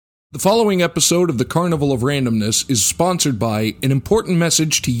The following episode of the Carnival of Randomness is sponsored by an important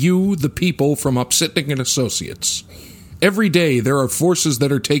message to you, the people, from Upsitnik & Associates. Every day there are forces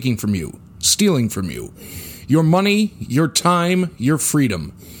that are taking from you, stealing from you. Your money, your time, your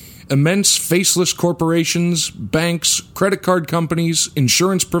freedom. Immense faceless corporations, banks, credit card companies,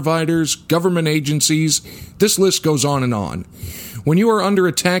 insurance providers, government agencies, this list goes on and on. When you are under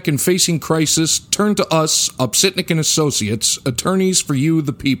attack and facing crisis, turn to us, Upsitnik & Associates, attorneys for you,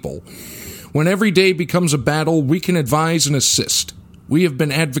 the people. When every day becomes a battle, we can advise and assist. We have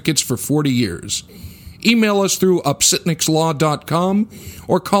been advocates for 40 years. Email us through upsitnikslaw.com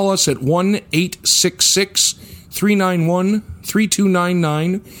or call us at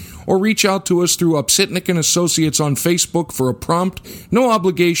 1-866-391-3299 or reach out to us through Upsitnik & Associates on Facebook for a prompt, no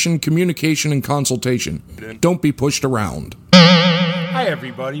obligation communication and consultation. Don't be pushed around. Hi,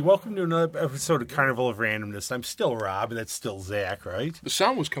 everybody. Welcome to another episode of Carnival of Randomness. I'm still Rob, and that's still Zach, right? The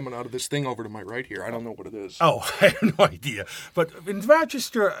sound was coming out of this thing over to my right here. I don't know what it is. Oh, I have no idea. But in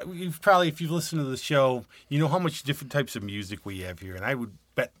Rochester, if you've listened to the show, you know how much different types of music we have here. And I would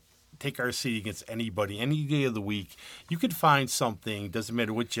bet, take our seat against anybody, any day of the week. You could find something, doesn't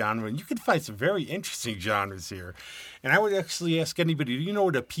matter what genre, and you could find some very interesting genres here. And I would actually ask anybody, do you know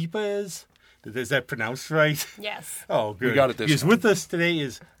what a pipa is? Is that pronounced right? Yes. Oh, good. We got it this Because time. with us today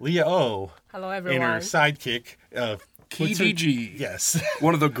is Leah O. Hello, everyone. And her sidekick, KDG. Yes.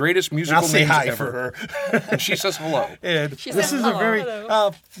 One of the greatest And musical I'll say names hi ever. for her. And she says hello. And She this said is hello. a very.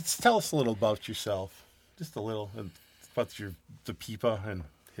 Hello. Tell us a little about yourself, just a little, and about the pipa and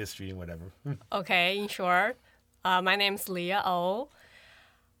history and whatever. Okay, in short, my name's Leah O.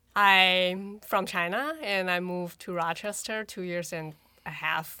 I'm from China, and I moved to Rochester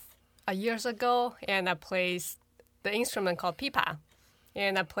 2.5 years ago, and I play the instrument called pipa.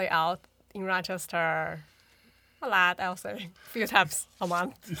 And I play out in Rochester a lot, I'll say, a few times a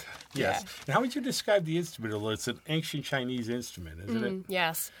month. Yes. And how would you describe the instrument? It's an ancient Chinese instrument, isn't it?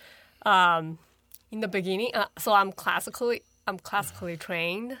 Yes. In the beginning, so I'm classically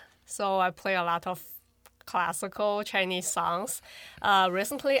trained, so I play a lot of classical Chinese songs.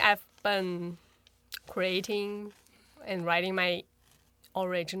 Recently, I've been creating and writing my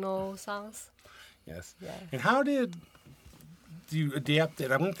original songs. Yes. Yeah. And how did you adapt it?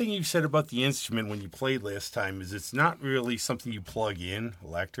 One thing you said about the instrument when you played last time is it's not really something you plug in,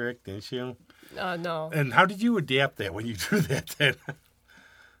 electric, didn't you? No. And how did you adapt that when you do that then?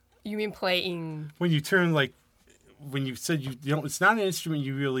 You mean play in? When you turn, when you said you don't, it's not an instrument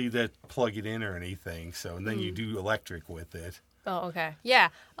you really that plug it in or anything. So, and then you do electric with it. Oh, okay. Yeah.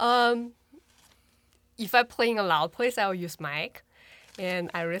 If I play in a loud place, I'll use mic.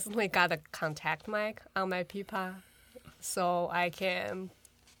 And I recently got a contact mic on my pipa, so I can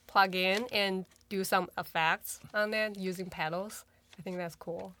plug in and do some effects on it using pedals. I think that's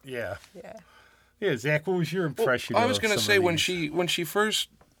cool. Yeah. Yeah. Yeah, Zach, what was your impression? I was going to say when she first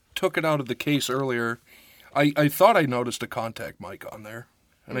took it out of the case earlier, I thought I noticed a contact mic on there,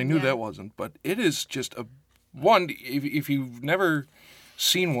 and I knew Yeah. that wasn't. But it is just one. If you've never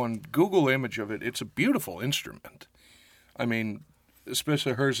seen one, Google image of it. It's a beautiful instrument. I mean,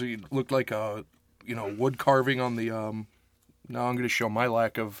 especially hers. It looked like a wood carving on the. Now I'm going to show my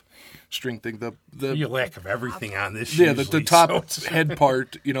lack of string thing. your lack of everything on this. Yeah, the usually, top so it's- head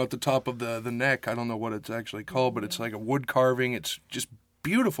part, at the top of the neck. I don't know what it's actually called, but it's like a wood carving. It's just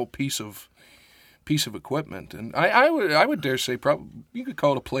beautiful piece of equipment, and I would dare say probably you could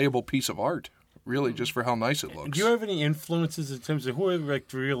call it a playable piece of art. Really, just for how nice it looks. Do you have any influences in terms of who are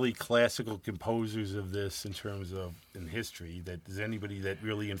really classical composers of this in terms of in history? Is anybody that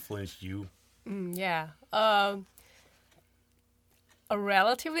really influenced you? Yeah. A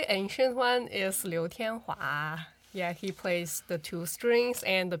relatively ancient one is Liu Tianhua. Yeah, he plays the two strings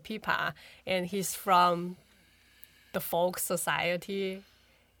and the pipa, and he's from the folk society,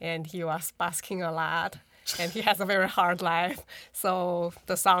 and he was busking a lot, and he has a very hard life. So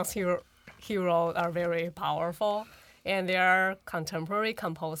the songs he wrote are very powerful, and there are contemporary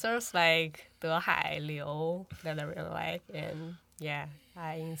composers like De Hai Liu that I really like, and yeah,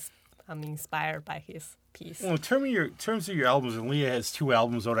 I'm inspired by his piece. Well, in terms of your albums, and Leah has 2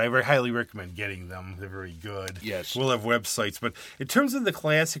 albums out. I highly recommend getting them. They're very good. Yes. We'll have websites. But in terms of the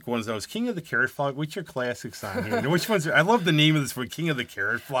classic ones, I was King of the Carrot Flower. What's your classics on here? Which ones? I love the name of this one, King of the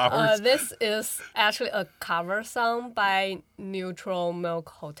Carrot Flowers. This is actually a cover song by Neutral Milk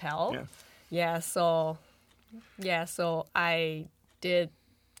Hotel. Yeah. So I did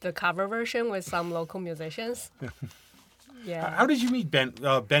the cover version with some local musicians. Yeah. How did you meet Ben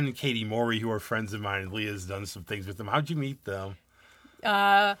and Katie Morey, who are friends of mine, and Leah's done some things with them? How'd you meet them?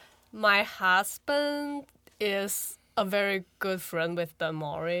 My husband is a very good friend with the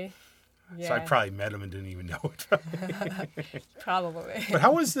Mori. Yeah, So I probably met him and didn't even know it. probably. But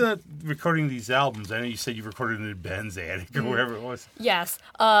how was the recording these albums? I know you said you recorded it in Ben's attic or wherever it was. Yes.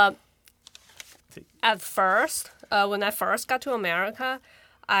 At first, when I first got to America,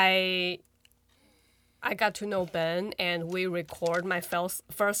 I got to know Ben, and we record my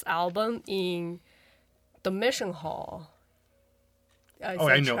first album in the Mission Hall. It's a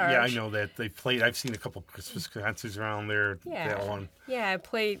I know. Yeah, I church. know that they played. I've seen a couple Christmas concerts around there. That one. I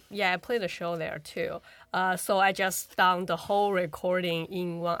played a show there too. So I just done the whole recording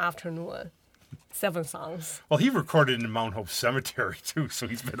in one afternoon, 7 songs. Well, he recorded in Mount Hope Cemetery too, so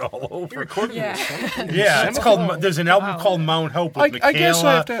he's been all over. Recorded Yeah. Yeah, it's called. There's an album called Mount Hope with Michaela, I guess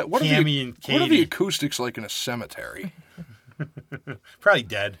I have to. Cammy, and Katie. What are the acoustics like in a cemetery? Probably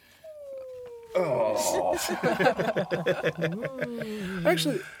dead.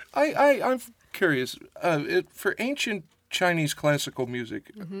 Actually, I'm curious. For ancient Chinese classical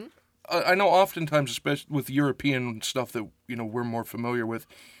music, I know oftentimes, especially with European stuff that we're more familiar with,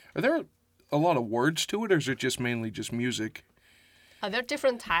 are there a lot of words to it, or is it just mainly just music? There are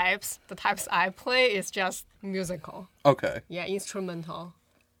different types. The types I play is just musical. Okay, Yeah, instrumental.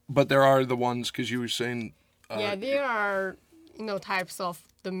 but there are the ones because you were saying. Yeah, there are types of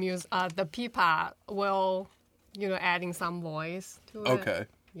the music. The pipa will adding some voice to it. Okay,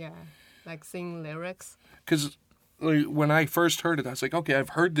 Yeah, like sing lyrics. because when I first heard it, I was like, okay, I've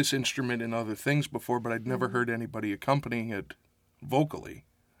heard this instrument in other things before, but I'd never heard anybody accompanying it vocally.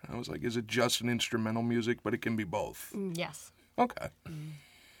 I was like, is it just an instrumental music? But it can be both. Yes. Okay.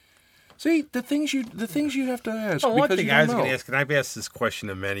 See, the things you have to ask. Well, one because thing you I don't was going know. to ask, and I've asked this question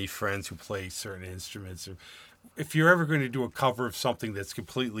to many friends who play certain instruments, or if you're ever going to do a cover of something that's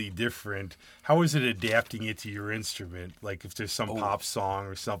completely different, how is it adapting it to your instrument? Like if there's some pop song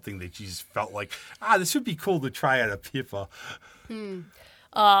or something that you just felt like, this would be cool to try out a pipa.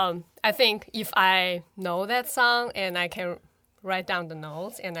 I think if I know that song and I can write down the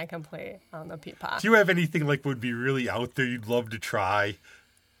notes and I can play on the pipa. Do you have anything like would be really out there you'd love to try?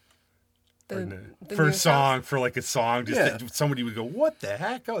 The For new a song, for like a song, just Yeah. that somebody would go, "What the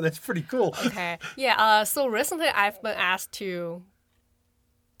heck? Oh, that's pretty cool." Okay. Yeah. So recently I've been asked to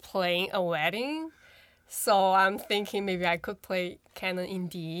play a wedding. So I'm thinking maybe I could play canon in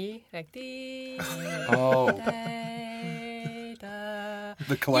D, like D. Oh, Da.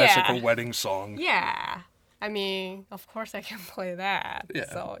 the classical Yeah. wedding song. Yeah. I mean, of course I can play that. Yeah.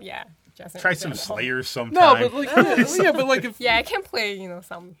 So yeah. Just an Try some example. Slayer No, sometime. but like, yeah, but like, if Yeah, I can play,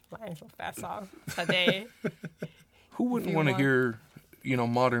 some lines of that song today. who wouldn't you want to want- hear,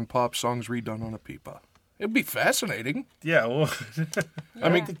 modern pop songs redone on a pipa? It'd be fascinating. Yeah, well, I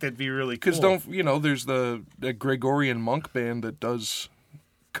Yeah. think that'd be really cool. Because there's the Gregorian monk band that does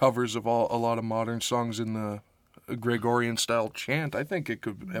covers of a lot of modern songs in the Gregorian style chant. I think it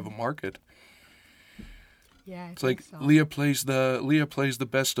could have a market. Yeah, It's like Leah plays the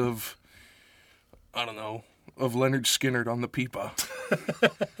best of, I don't know, of Leonard Skinner on the pipa.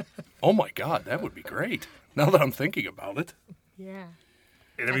 Oh my God, that would be great. Now that I'm thinking about it. Yeah.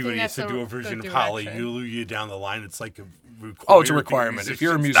 And everybody has that's to do a the version of direction. Hallelujah down the line. It's like a requirement. Oh, it's a requirement. If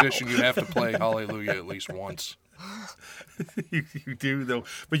you're a musicians musician, you have to play Hallelujah at least once. you do though.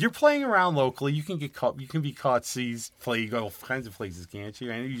 But you're playing around locally. You can get caught. You can be caught. Play all kinds of places, can't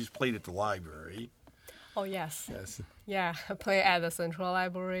you? I know you just played at the library. Oh, yes. Yes. Yeah, I played at the Central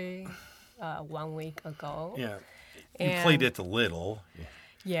Library 1 week ago. Yeah. You And- played at the Little.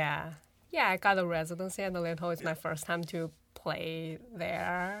 Yeah. Yeah, I got a residency at the Little. It's my first time to play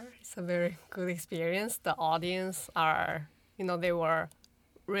there. It's a very good experience. The audience are, they were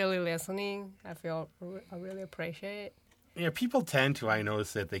really listening. I really appreciate it. Yeah, people tend to. I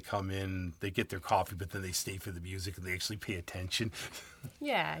notice that they come in, they get their coffee, but then they stay for the music and they actually pay attention.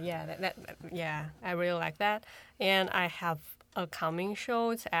 Yeah, yeah, I really like that. And I have a coming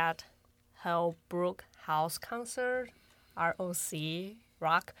show. It's at Hellbrook House Concert, ROC,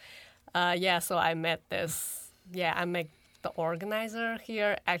 Rock. So I met I met the organizer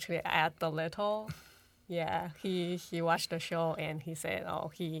here actually at the Little. Yeah, he watched the show and he said,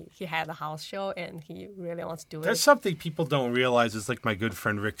 he had a house show and he really wants to do There's it. something people don't realize. It's like my good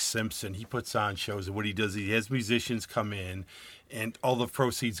friend Rick Simpson. He puts on shows, and what he does, he has musicians come in, and all the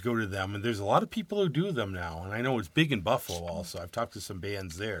proceeds go to them. And there's a lot of people who do them now, and I know it's big in Buffalo also. I've talked to some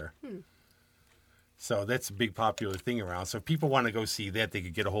bands there. So that's a big popular thing around. So if people want to go see that, they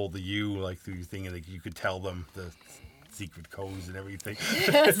could get a hold of you, like through your thing, and you could tell them the secret codes and everything.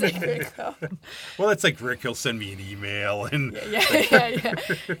 Secret code. Well, that's like Rick. He'll send me an email, and Yeah.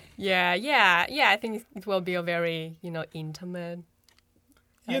 I think it will be a very intimate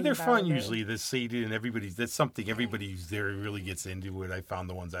Yeah, they're fun environment. usually. The CD and that's something everybody who's there really gets into it. I found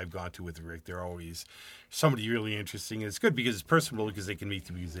the ones I've gone to with Rick, they're always somebody really interesting. And it's good because it's personal because they can meet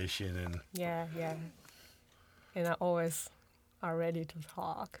the musician and Yeah. And I always are ready to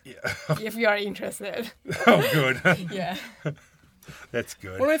talk yeah. if you are interested. Oh, good. Yeah. That's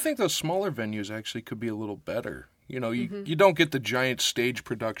good. Well, I think those smaller venues actually could be a little better. You know, you don't get the giant stage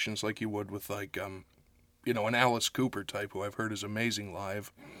productions like you would with like, you know, an Alice Cooper type who I've heard is amazing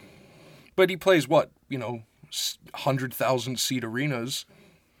live. But he plays what, you know, 100,000 seat arenas.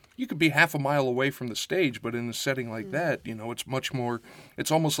 You could be half a mile away from the stage, but in a setting like that, you know, it's much more.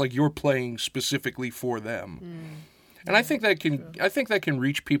 It's almost like you're playing specifically for them. And I think that can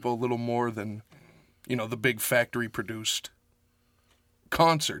reach people a little more than, you know, the big factory produced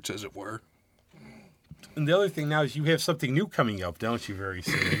concerts, as it were. And the other thing now is you have something new coming up, don't you, very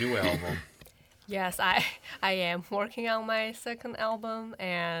soon? A new album. Yes, I am working on my second album,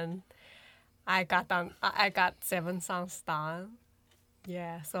 and I got 7 songs done.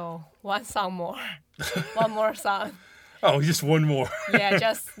 Yeah, so one song more, one more song. Oh, just one more.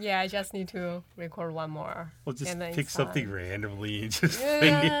 I just need to record one more. We'll just and then pick it's something done. randomly and just sing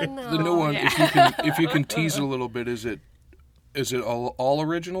Yeah, it. no, The new one, yeah. if you can tease a little bit, is it all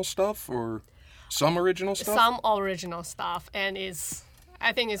original stuff or some original stuff? Some original stuff, and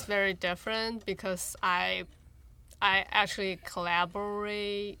I think it's very different because I actually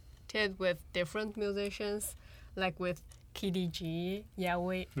collaborated with different musicians, like with KDG. Yeah,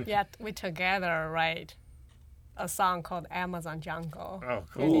 we together write a song called Amazon Jungle. Oh, And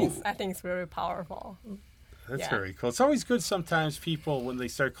cool. I think it's very powerful. That's Yeah. very cool. It's always good sometimes people, when they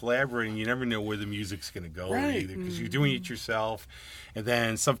start collaborating, you never know where the music's going to go Right. either because you're doing it yourself. And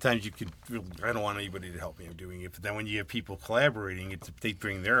then sometimes you could, I don't want anybody to help me, I'm doing it. But then when you have people collaborating, they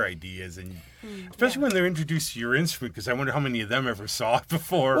bring their ideas. And especially when they're introduced to your instrument, because I wonder how many of them ever saw it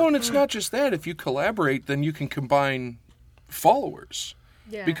before. Well, and it's not just that. If you collaborate, then you can combine followers.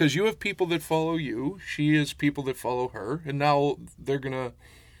 Yeah. Because you have people that follow you, she has people that follow her, and now they're gonna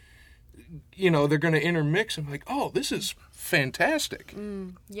intermix and be like, oh, this is fantastic.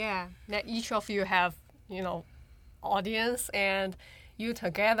 Yeah. Now each of you have, audience, and you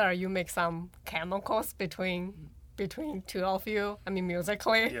together you make some chemicals between two of you. I mean,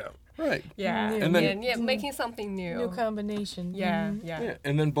 musically. Yeah. Right. Yeah. And then- making something new. New combination. Yeah. Yeah.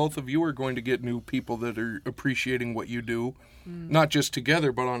 And then both of you are going to get new people that are appreciating what you do, not just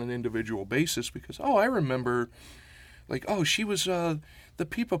together, but on an individual basis. Because, I remember, like, she was the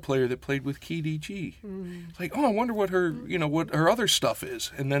pipa player that played with KDG. Like, I wonder what her, what her other stuff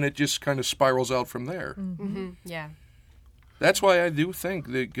is. And then it just kind of spirals out from there. Yeah. That's why I do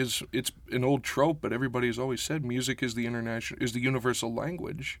think that, because it's an old trope, but everybody's always said music is the universal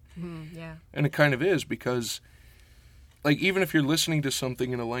language. Yeah. And it kind of is, because, like, even if you're listening to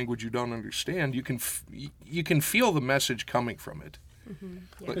something in a language you don't understand, you can feel the message coming from it.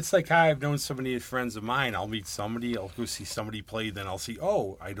 It's like how I've known so many friends of mine. I'll meet somebody, I'll go see somebody play, then I'll see,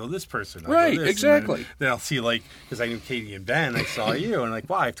 I know this person. I know Right, this. exactly. And then I'll see, like, because I knew Katie and Ben, I saw you, and like,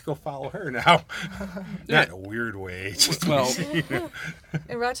 wow, I have to go follow her now. Not in a weird way. It's just, Well,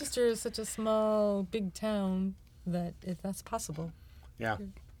 And Rochester is such a small, big town that that's possible. yeah.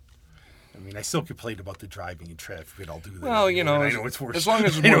 I mean, I still complain about the driving and traffic, but I'll do that. well, anymore, and I know it's worse. as long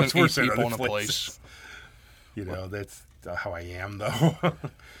as I there's know more it's than 8 worse in people other in a places. place. That's how I am, though.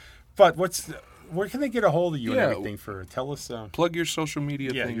 But where can they get a hold of you and Yeah. everything for? Tell us. Plug your social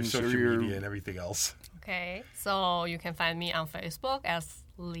media Your things. social or your, media and everything else. Okay, so you can find me on Facebook as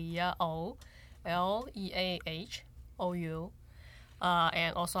Leah O, Leahou,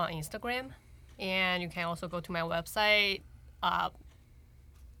 and also on Instagram. And you can also go to my website at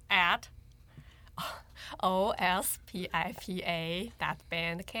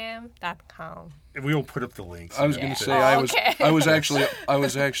ospipa.bandcamp.com. And we will put up the links. I was going Yeah. to say Oh, I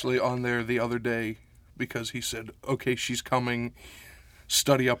was actually on there the other day because he said, "Okay, she's coming.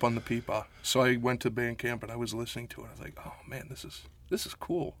 Study up on the pipa." So I went to Bandcamp and I was listening to it. I was like, "Oh man, this is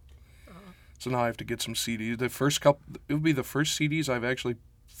cool." So now I have to get some CDs. It would be the first CDs I've actually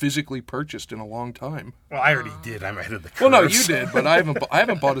physically purchased in a long time. Well, I already did. I'm ahead of the curve. Well, no, you did, but I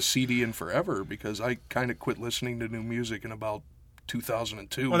haven't bought a CD in forever because I kind of quit listening to new music in about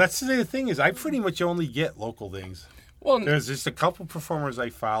 2002. Well, that's the thing is, I pretty much only get local things. Well, There's just a couple performers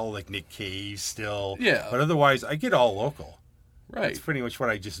I follow, like Nick Cave still. Yeah. But otherwise, I get all local. right. That's pretty much what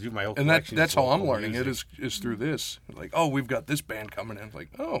I just do. My whole And collection that's is how I'm local learning music. it is through this. Like, we've got this band coming in. It's like,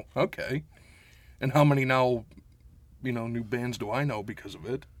 okay. And how many now, new bands do I know because of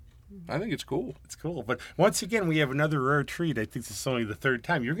it? I think it's cool. It's cool. But once again, we have another rare treat. I think this is only the third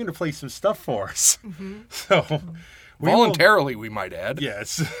time. You're going to play some stuff for us. So Voluntarily, we might add.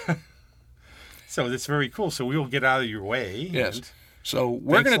 Yes. So that's very cool. So we will get out of your way. Yes. and So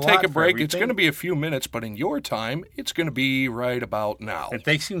we're thanks going a to take lot a for break. It's everything. going to be a few minutes, but in your time, it's going to be right about now. And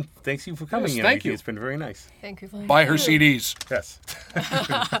thanks you for coming Yes, in. thank you. It's been very nice. Thank you. Buy her CDs. Yes.